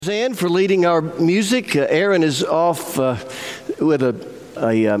Suzanne for leading our music. Aaron is off with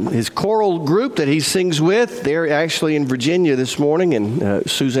his choral group that he sings with. They're actually in Virginia this morning, and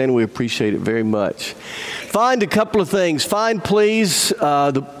Suzanne, we appreciate it very much. Find a couple of things. Find, please,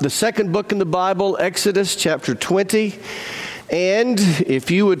 the second book in the Bible, Exodus chapter 20. And if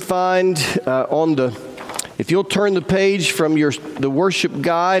you would find if you'll turn the page from the worship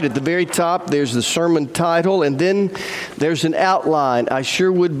guide at the very top, there's the sermon title, and then there's an outline. I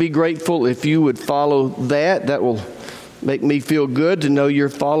sure would be grateful if you would follow that. That will make me feel good to know you're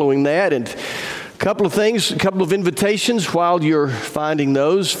following that. And a couple of things, a couple of invitations while you're finding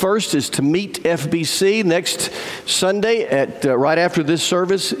those. First is to meet FBC next Sunday at right after this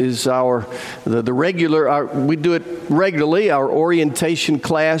service is the regular. We do it regularly. Our orientation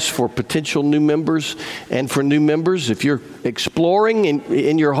class for potential new members and for new members. If you're exploring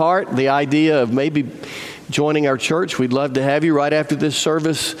in your heart the idea of maybe joining our church, we'd love to have you right after this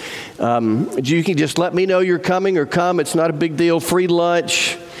service. You can just let me know you're coming or come. It's not a big deal. Free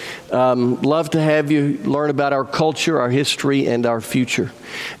lunch. Love to have you learn about our culture, our history, and our future.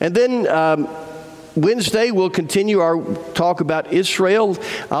 And then Wednesday, we'll continue our talk about Israel.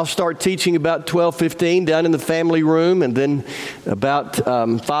 I'll start teaching about 12:15 down in the family room, and then about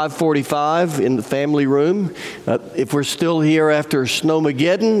 5:45 in the family room. If we're still here after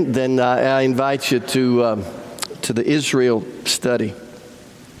Snowmageddon, then I invite you to the Israel study.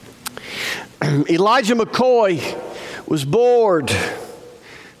 Elijah McCoy was bored.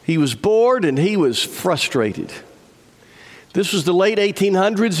 He was bored and he was frustrated. This was the late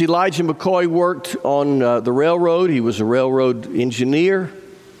 1800s. Elijah McCoy worked on the railroad. He was a railroad engineer.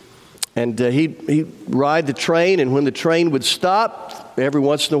 And he'd ride the train, and when the train would stop, every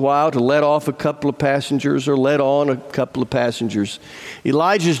once in a while to let off a couple of passengers or let on a couple of passengers.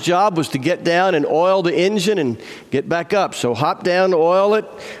 Elijah's job was to get down and oil the engine and get back up. So hop down, oil it,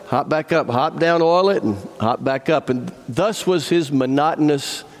 hop back up, hop down, oil it, and hop back up. And thus was his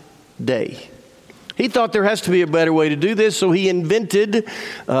monotonous day. He thought there has to be a better way to do this, so he invented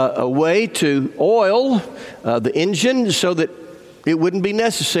a way to oil the engine so that it wouldn't be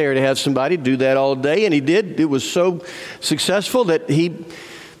necessary to have somebody do that all day, and he did. It was so successful that he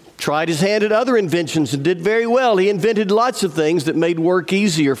tried his hand at other inventions and did very well. He invented lots of things that made work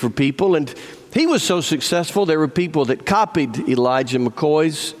easier for people, and he was so successful there were people that copied Elijah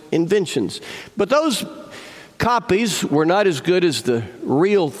McCoy's inventions. But those copies were not as good as the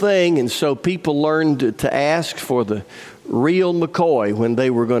real thing, and so people learned to ask for the real McCoy when they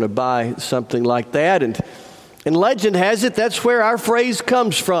were going to buy something like that. And legend has it that's where our phrase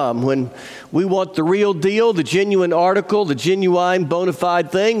comes from. When we want the real deal, the genuine article, the genuine bona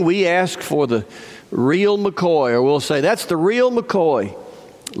fide thing, we ask for the real McCoy, or we'll say, that's the real McCoy.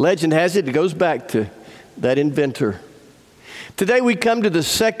 Legend has it goes back to that inventor. Today we come to the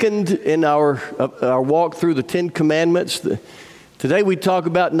second in our walk through the Ten Commandments. Today we talk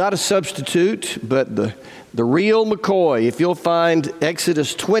about not a substitute, but the real McCoy. If you'll find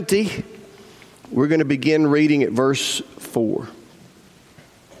Exodus 20, we're going to begin reading at verse 4.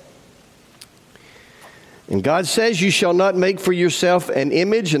 And God says, "You shall not make for yourself an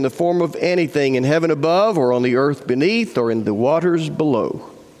image in the form of anything in heaven above, or on the earth beneath, or in the waters below.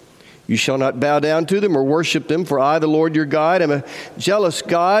 You shall not bow down to them or worship them, for I, the Lord your God, am a jealous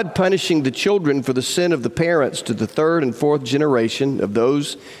God, punishing the children for the sin of the parents to the third and fourth generation of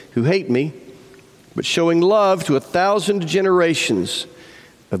those who hate me, but showing love to 1,000 generations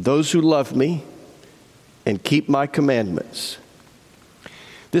of those who love me and keep my commandments."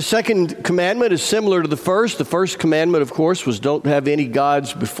 This second commandment is similar to the first. The first commandment, of course, was don't have any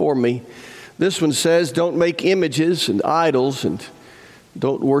gods before me. This one says don't make images and idols and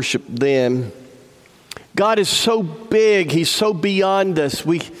don't worship them. God is so big. He's so beyond us.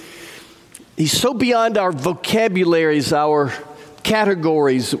 He's so beyond our vocabularies, our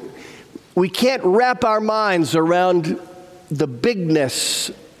categories. We can't wrap our minds around the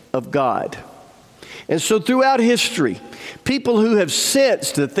bigness of God. And so throughout history, people who have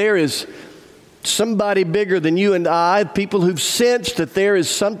sensed that there is somebody bigger than you and I, people who've sensed that there is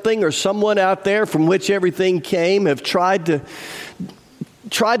something or someone out there from which everything came, have tried to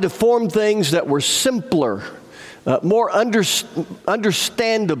form things that were simpler, more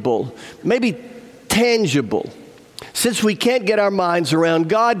understandable, maybe tangible. Since we can't get our minds around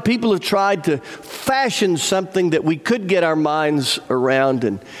God, people have tried to fashion something that we could get our minds around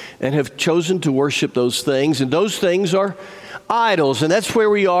and have chosen to worship those things. And those things are idols. And that's where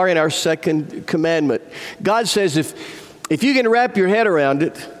we are in our second commandment. God says if you can wrap your head around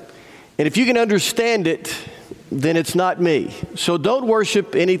it, and if you can understand it, then it's not me. So don't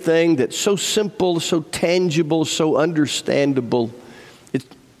worship anything that's so simple, so tangible, so understandable.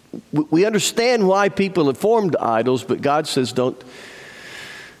 we understand why people have formed idols, but God says don't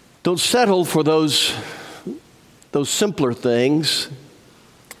settle for those simpler things.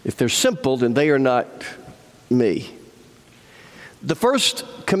 If they're simple, then they are not me. The first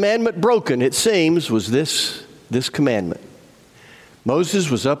commandment broken, it seems, was this commandment. Moses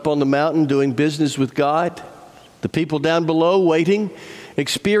was up on the mountain doing business with God. The people down below waiting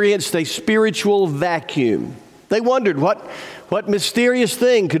experienced a spiritual vacuum. They wondered what mysterious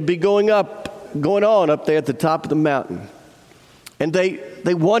thing could be going on up there at the top of the mountain. And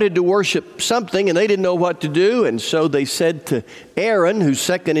they wanted to worship something, and they didn't know what to do. And so they said to Aaron, who's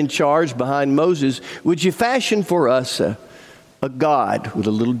second in charge behind Moses, "Would you fashion for us a god with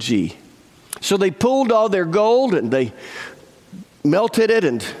a little g?" So they pulled all their gold and they melted it,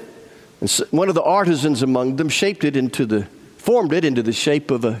 and one of the artisans among them formed it into the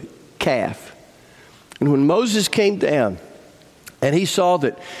shape of a calf. And when Moses came down and he saw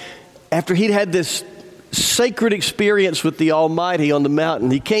that after he'd had this sacred experience with the Almighty on the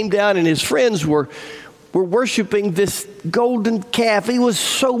mountain, he came down and his friends were worshiping this golden calf. He was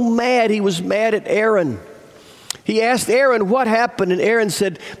so mad. He was mad at Aaron. He asked Aaron what happened, and Aaron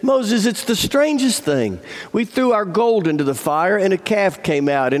said, "Moses, it's the strangest thing. We threw our gold into the fire, and a calf came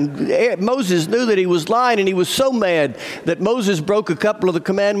out." And Moses knew that he was lying, and he was so mad that Moses broke a couple of the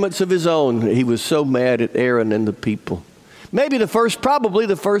commandments of his own. He was so mad at Aaron and the people. Probably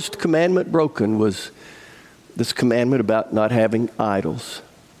the first commandment broken was this commandment about not having idols.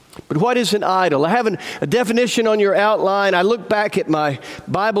 But what is an idol? I have a definition on your outline. I looked back at my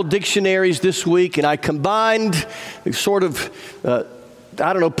Bible dictionaries this week, and I combined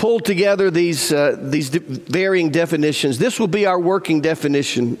pulled together these varying definitions. This will be our working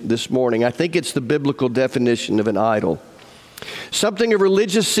definition this morning. I think it's the biblical definition of an idol. Something of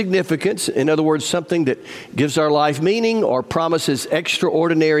religious significance, in other words, something that gives our life meaning or promises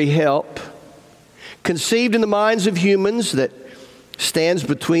extraordinary help, conceived in the minds of humans that stands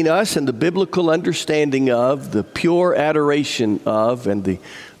between us and the biblical understanding of, the pure adoration of, and the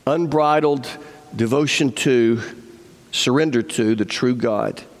unbridled devotion to, surrender to the true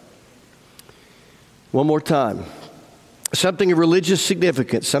God. One more time. Something of religious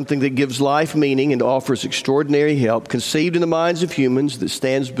significance, something that gives life meaning and offers extraordinary help, conceived in the minds of humans that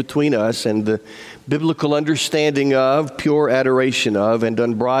stands between us and the biblical understanding of, pure adoration of, and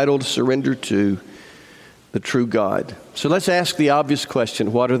unbridled surrender to the true God. So let's ask the obvious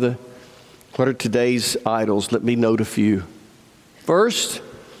question. What are today's idols? Let me note a few. First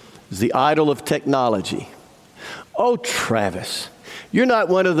is the idol of technology. Oh, Travis, you're not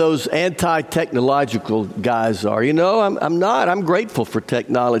one of those anti-technological guys, are you? No, I'm not. I'm grateful for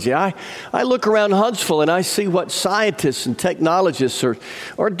technology. I look around Huntsville and I see what scientists and technologists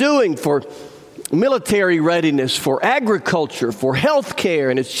are doing for military readiness, for agriculture, for health care,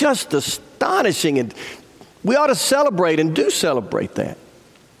 and it's just astonishing, and we ought to celebrate and do celebrate that.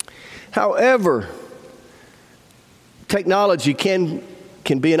 However, technology can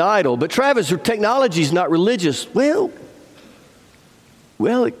be an idol. But Travis, technology is not religious. Well,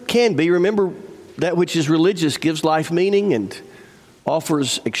 it can be. Remember, that which is religious gives life meaning and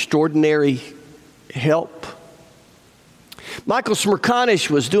offers extraordinary help. Michael Smerconish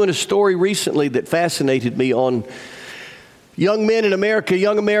was doing a story recently that fascinated me on young men in America,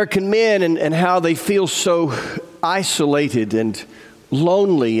 young American men, and how they feel so isolated and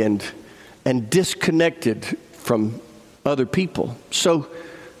lonely and disconnected from other people. So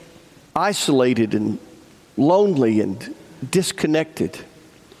isolated and lonely and disconnected.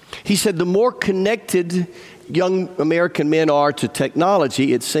 He said the more connected young American men are to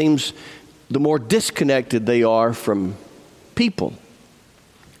technology, it seems the more disconnected they are from people.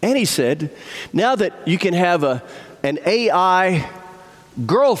 And he said, now that you can have an AI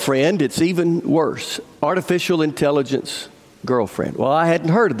girlfriend, it's even worse. Artificial intelligence girlfriend. Well, I hadn't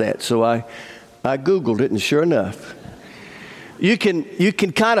heard of that, so I Googled it, and sure enough, you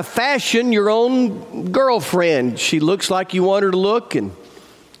can kind of fashion your own girlfriend. She looks like you want her to look and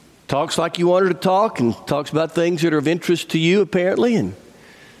talks like you want her to talk and talks about things that are of interest to you, apparently.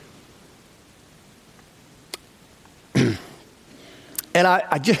 And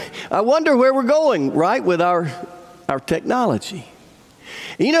I wonder where we're going, right, with our technology.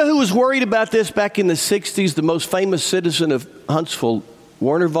 And you know who was worried about this back in the 60s? The most famous citizen of Huntsville,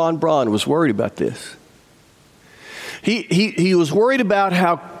 Werner von Braun, was worried about this. He was worried about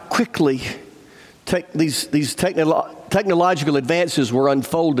how quickly these technological advances were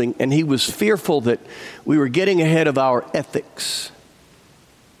unfolding, and he was fearful that we were getting ahead of our ethics.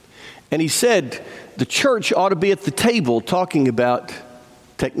 And he said the church ought to be at the table talking about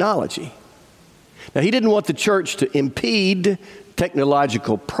technology. Now, he didn't want the church to impede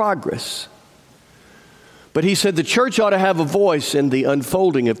technological progress. But he said the church ought to have a voice in the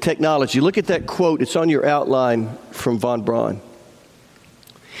unfolding of technology. Look at that quote. It's on your outline from Von Braun.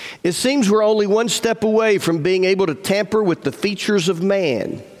 It seems we're only one step away from being able to tamper with the features of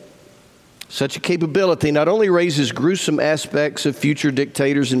man. Such a capability not only raises gruesome aspects of future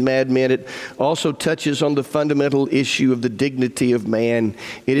dictators and madmen, it also touches on the fundamental issue of the dignity of man.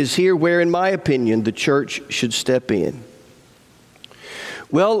 It is here where, in my opinion, the church should step in.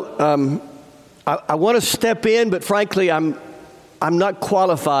 Well, I want to step in, but frankly, I'm not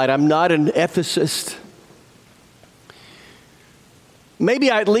qualified. I'm not an ethicist.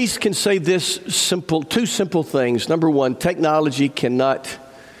 Maybe I at least can say two simple things. Number one, technology cannot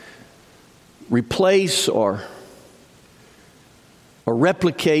replace or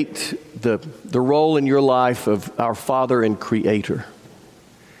replicate the role in your life of our Father and Creator.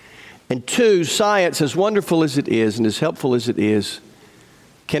 And two, science, as wonderful as it is and as helpful as it is,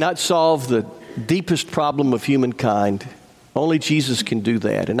 cannot solve the deepest problem of humankind. Only Jesus can do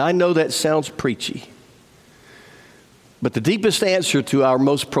that. And I know that sounds preachy. But the deepest answer to our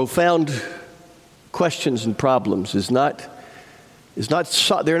most profound questions and problems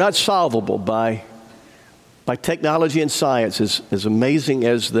they're not solvable by technology and science, as amazing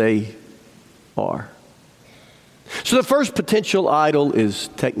as they are. So the first potential idol is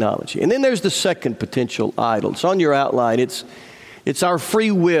technology. And then there's the second potential idol. It's on your outline. It's our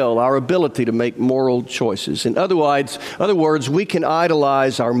free will, our ability to make moral choices. In other words, we can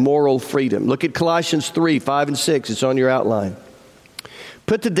idolize our moral freedom. Look at Colossians 3, 5 and 6. It's on your outline.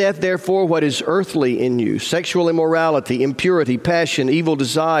 Put to death, therefore, what is earthly in you: sexual immorality, impurity, passion, evil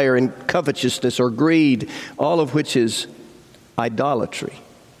desire, and covetousness or greed, all of which is idolatry.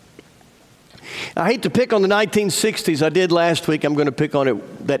 I hate to pick on the 1960s. I did last week. I'm going to pick on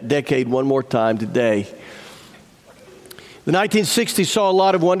that decade one more time today. The 1960s saw a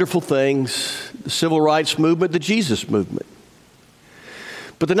lot of wonderful things: the civil rights movement, the Jesus movement.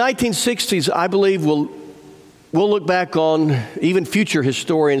 But the 1960s, I believe, we'll look back on, even future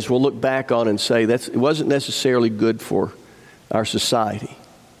historians will look back on and say it wasn't necessarily good for our society.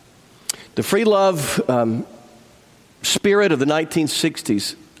 The free love spirit of the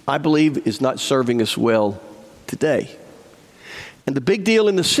 1960s, I believe, is not serving us well today. And the big deal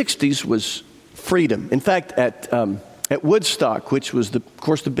in the 60s was freedom. In fact, at Woodstock, which was, of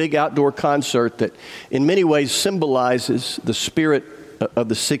course, the big outdoor concert that in many ways symbolizes the spirit of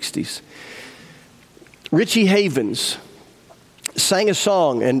the 60s, Richie Havens sang a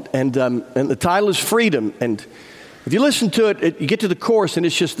song, and the title is Freedom. And if you listen to it, you get to the chorus, and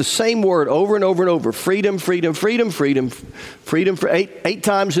it's just the same word over and over and over: freedom, freedom, freedom, freedom, freedom. For eight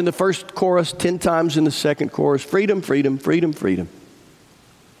times in the first chorus, 10 times in the second chorus: freedom, freedom, freedom, freedom.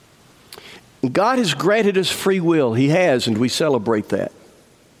 And God has granted us free will. He has, and we celebrate that.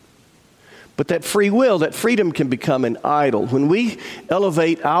 But that free will, that freedom can become an idol. When we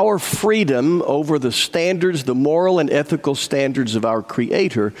elevate our freedom over the standards, the moral and ethical standards of our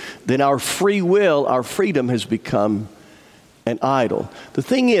Creator, then our free will, our freedom has become an idol. The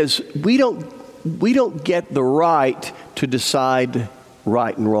thing is, we don't get the right to decide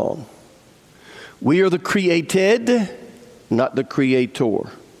right and wrong. We are the created, not the creator.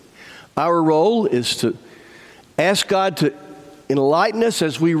 Our role is to ask God to enlighten us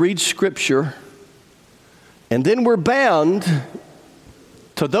as we read Scripture, and then we're bound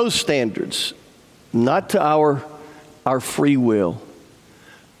to those standards, not to our free will.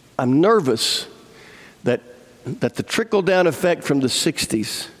 I'm nervous that the trickle-down effect from the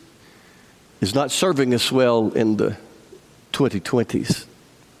 60s is not serving us well in the 2020s.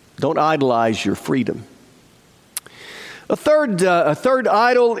 Don't idolize your freedom. A third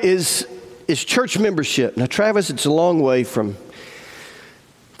idol is church membership. Now, Travis, it's a long way from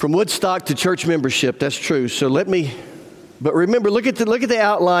Woodstock to church membership. That's true. So but remember, look at the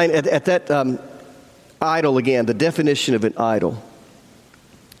outline at that idol again. The definition of an idol.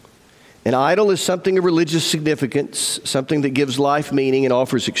 An idol is something of religious significance, something that gives life meaning and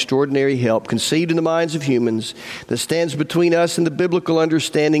offers extraordinary help, conceived in the minds of humans, that stands between us and the biblical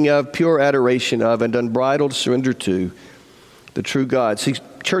understanding of, pure adoration of, and unbridled surrender to the true God. See,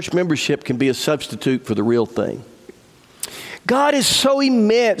 church membership can be a substitute for the real thing. God is so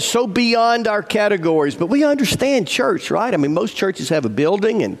immense, so beyond our categories, but we understand church, right? I mean, most churches have a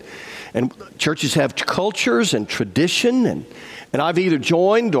building, and churches have cultures and tradition, and I've either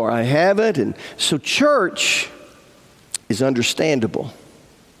joined or I haven't, and so church is understandable.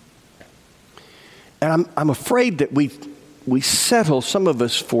 And I'm afraid that we settle, some of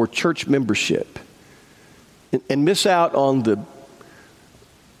us, for church membership and miss out on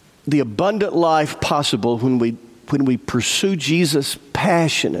the abundant life possible when when we pursue Jesus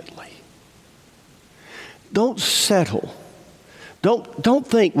passionately, don't settle. Don't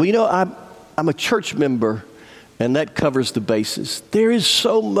think, well, you know, I'm a church member and that covers the bases. There is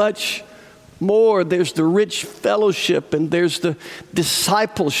so much more. There's the rich fellowship and there's the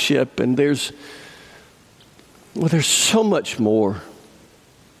discipleship and there's so much more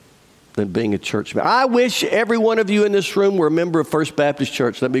than being a church member. I wish every one of you in this room were a member of First Baptist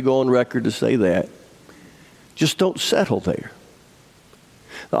Church. Let me go on record to say that. Just don't settle there.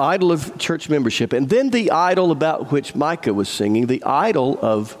 The idol of church membership. And then the idol about which Micah was singing, the idol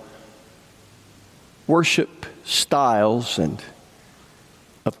of worship styles and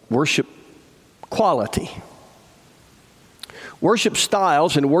of worship quality. Worship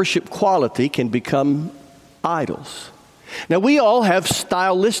styles and worship quality can become idols. Now, we all have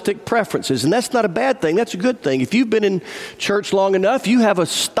stylistic preferences, and that's not a bad thing. That's a good thing. If you've been in church long enough, you have a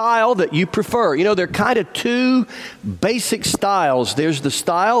style that you prefer. You know, there are kind of two basic styles. There's the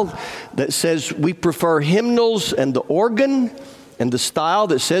style that says we prefer hymnals and the organ, and the style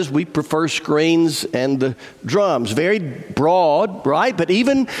that says we prefer screens and the drums. Very broad, right? But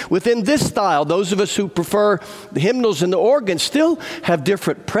even within this style, those of us who prefer the hymnals and the organ still have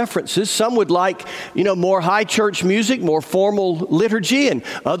different preferences. Some would like, you know, more high church music, more formal liturgy, and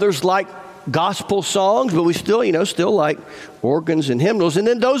others like gospel songs, but we still like organs and hymnals. And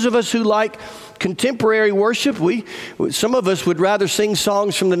then those of us who like contemporary worship, some of us would rather sing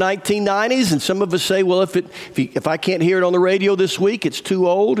songs from the 1990s, and some of us say, well, if I can't hear it on the radio this week, it's too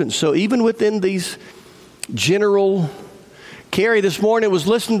old. And so even within these general, Carrie this morning was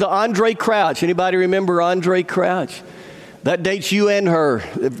listening to Andre Crouch. Anybody remember Andre Crouch? That dates you and her,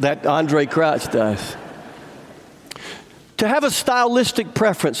 that Andre Crouch does. To have a stylistic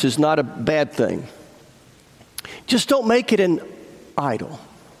preference is not a bad thing. Just don't make it an idol.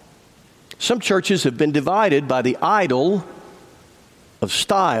 Some churches have been divided by the idol of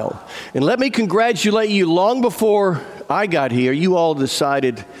style. And let me congratulate you, long before I got here, you all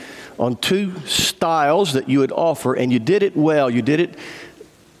decided on two styles that you would offer, and you did it well. You did it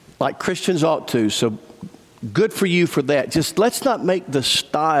like Christians ought to. So good for you for that. Just let's not make the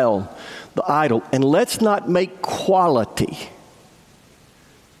style the idol, and let's not make quality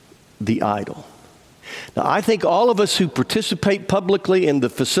the idol. Now, I think all of us who participate publicly in the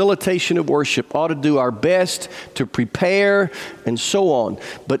facilitation of worship ought to do our best to prepare and so on.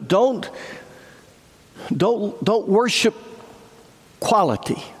 But don't worship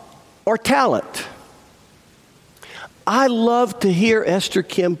quality or talent. I love to hear Esther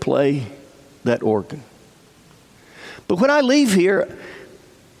Kim play that organ. But when I leave here,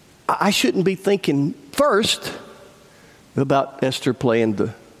 I shouldn't be thinking first about Esther playing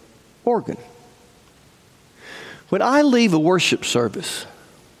the organ. When I leave a worship service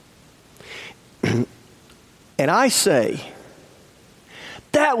and I say,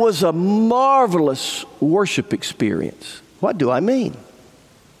 that was a marvelous worship experience, what do I mean?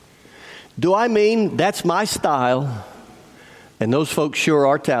 Do I mean that's my style and those folks sure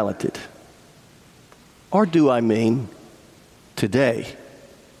are talented? Or do I mean today,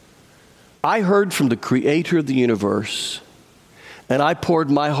 I heard from the Creator of the universe, and I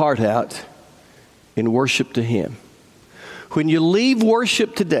poured my heart out in worship to Him. When you leave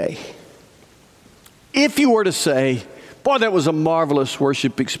worship today, if you were to say, boy, that was a marvelous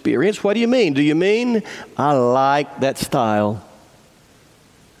worship experience, what do you mean? Do you mean, I like that style,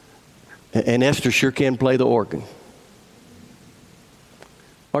 and Esther sure can play the organ?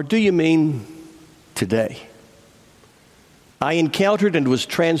 Or do you mean today, I encountered and was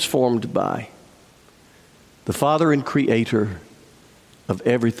transformed by the Father and Creator of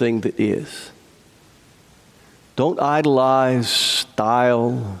everything that is? Don't idolize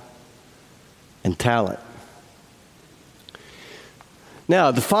style and talent.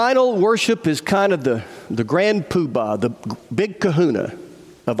 Now, the final worship is kind of the grand poobah, the big kahuna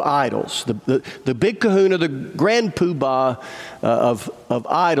of idols. The big kahuna, the grand poobah of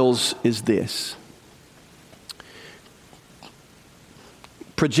idols is this: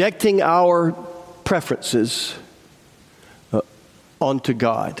 projecting our preferences onto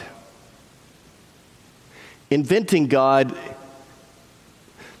God. Inventing God,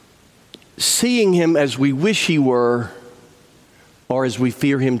 seeing Him as we wish He were or as we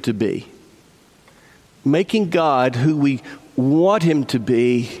fear Him to be. Making God who we want Him to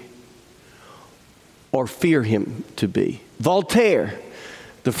be or fear Him to be. Voltaire,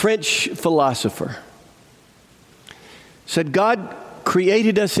 the French philosopher, said God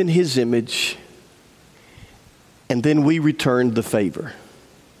created us in His image, and then we returned the favor.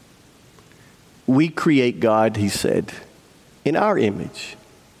 We create God, he said, in our image.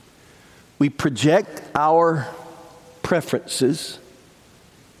 We project our preferences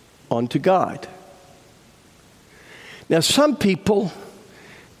onto God. Now, some people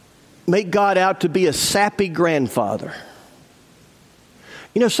make God out to be a sappy grandfather.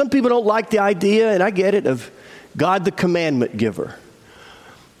 You know, some people don't like the idea, and I get it, of God the commandment giver.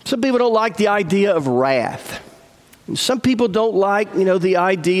 Some people don't like the idea of wrath. And some people don't like, the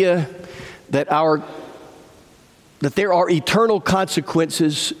idea that there are eternal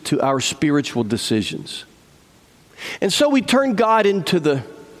consequences to our spiritual decisions. And so we turn God into the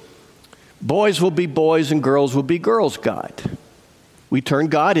boys will be boys and girls will be girls God. We turn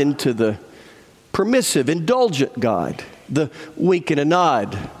God into the permissive, indulgent God, the wink and a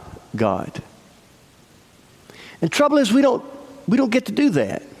nod God. And trouble is we don't get to do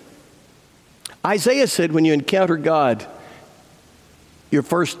that. Isaiah said when you encounter God, your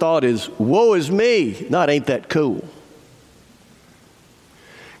first thought is, woe is me, not ain't that cool.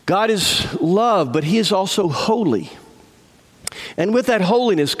 God is love, but he is also holy. And with that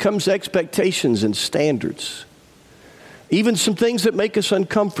holiness comes expectations and standards, even some things that make us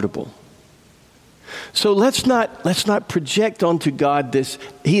uncomfortable. So let's not project onto God this.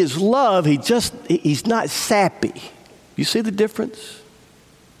 He is love. He's not sappy. You see the difference?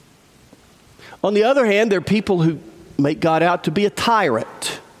 On the other hand, there are people who make God out to be a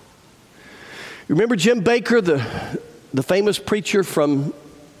tyrant. Remember Jim Baker, the famous preacher from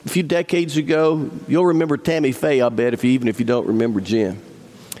a few decades ago? You'll remember Tammy Faye, I bet, even if you don't remember Jim.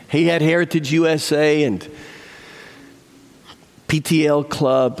 He had Heritage USA and PTL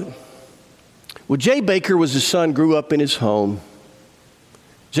Club. Well, Jay Baker was his son, grew up in his home.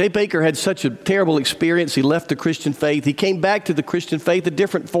 Jay Baker had such a terrible experience, he left the Christian faith. He came back to the Christian faith, a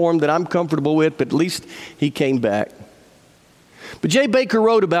different form that I'm comfortable with, but at least he came back. But Jay Baker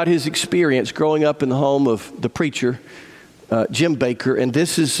wrote about his experience growing up in the home of the preacher, Jim Baker, and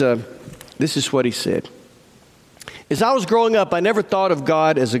this is what he said. As I was growing up, I never thought of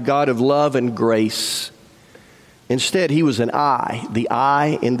God as a God of love and grace. Instead, he was an eye, the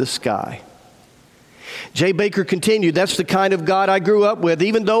eye in the sky. Jay Baker continued, that's the kind of God I grew up with.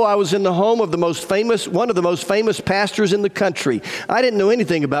 Even though I was in the home of one of the most famous pastors in the country, I didn't know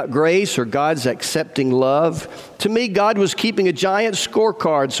anything about grace or God's accepting love. To me, God was keeping a giant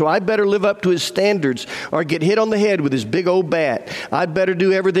scorecard, so I better live up to his standards or get hit on the head with his big old bat. I'd better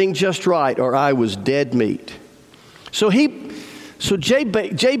do everything just right or I was dead meat. So Jay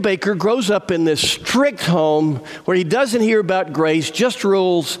Baker grows up in this strict home where he doesn't hear about grace, just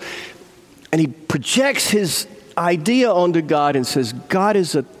rules. And he projects his idea onto God and says, God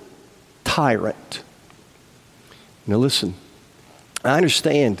is a tyrant. Now listen, I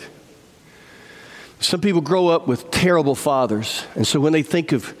understand. Some people grow up with terrible fathers. And so when they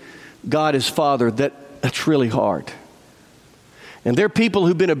think of God as Father, that's really hard. And there are people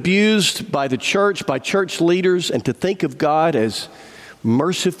who've been abused by the church, by church leaders. And to think of God as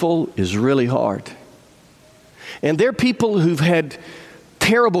merciful is really hard. And there are people who've had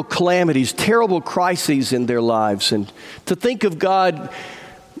terrible calamities, terrible crises in their lives. And to think of God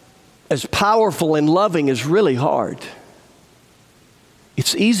as powerful and loving is really hard.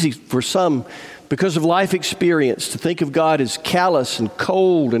 It's easy for some, because of life experience, to think of God as callous and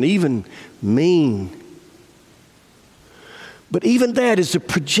cold and even mean. But even that is a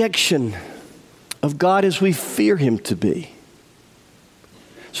projection of God as we fear him to be.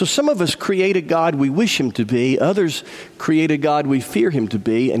 So some of us create a God we wish him to be. Others create a God we fear him to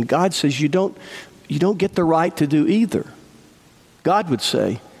be. And God says you don't get the right to do either. God would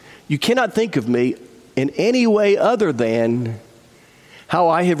say, you cannot think of me in any way other than how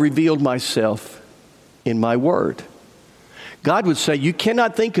I have revealed myself in my word. God would say, you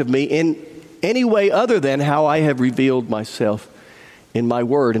cannot think of me in any way other than how I have revealed myself in my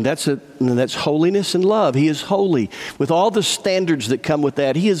word. And that's holiness and love. He is holy with all the standards that come with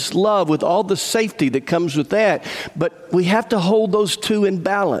that. He is love with all the safety that comes with that. But we have to hold those two in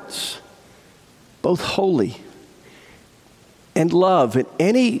balance, both holy and love. And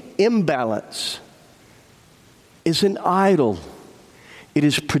any imbalance is an idol. It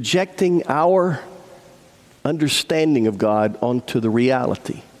is projecting our understanding of God onto the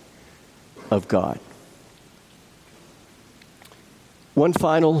reality of God. One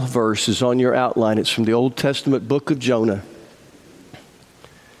final verse is on your outline. It's from the Old Testament book of Jonah.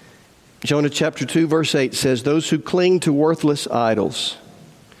 Jonah chapter 2, verse 8 says, those who cling to worthless idols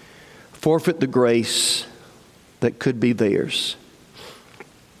forfeit the grace that could be theirs.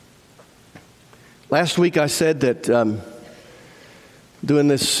 Last week I said that doing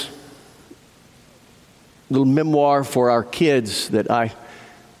this little memoir for our kids, that I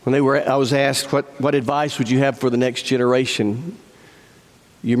was asked, what advice would you have for the next generation?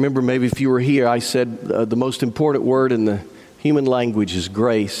 You remember maybe if you were here, I said the most important word in the human language is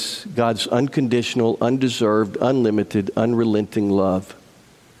grace, God's unconditional, undeserved, unlimited, unrelenting love.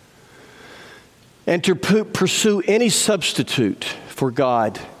 And to pursue any substitute for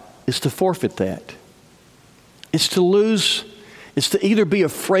God is to forfeit that. It's to lose, it's to either be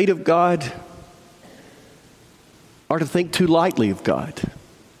afraid of God or to think too lightly of God.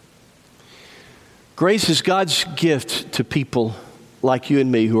 Grace is God's gift to people like you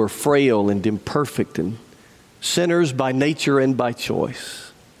and me who are frail and imperfect and sinners by nature and by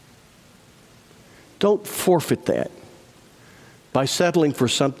choice. Don't forfeit that by settling for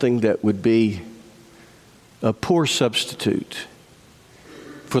something that would be a poor substitute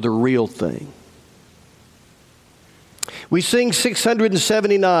for the real thing. We sing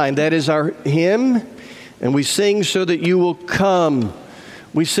 679, that is our hymn, and we sing so that you will come.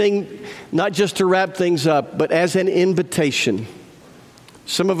 We sing not just to wrap things up, but as an invitation.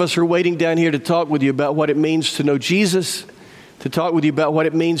 Some of us are waiting down here to talk with you about what it means to know Jesus, to talk with you about what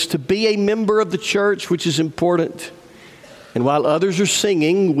it means to be a member of the church, which is important. And while others are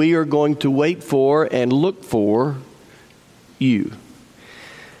singing, we are going to wait for and look for you.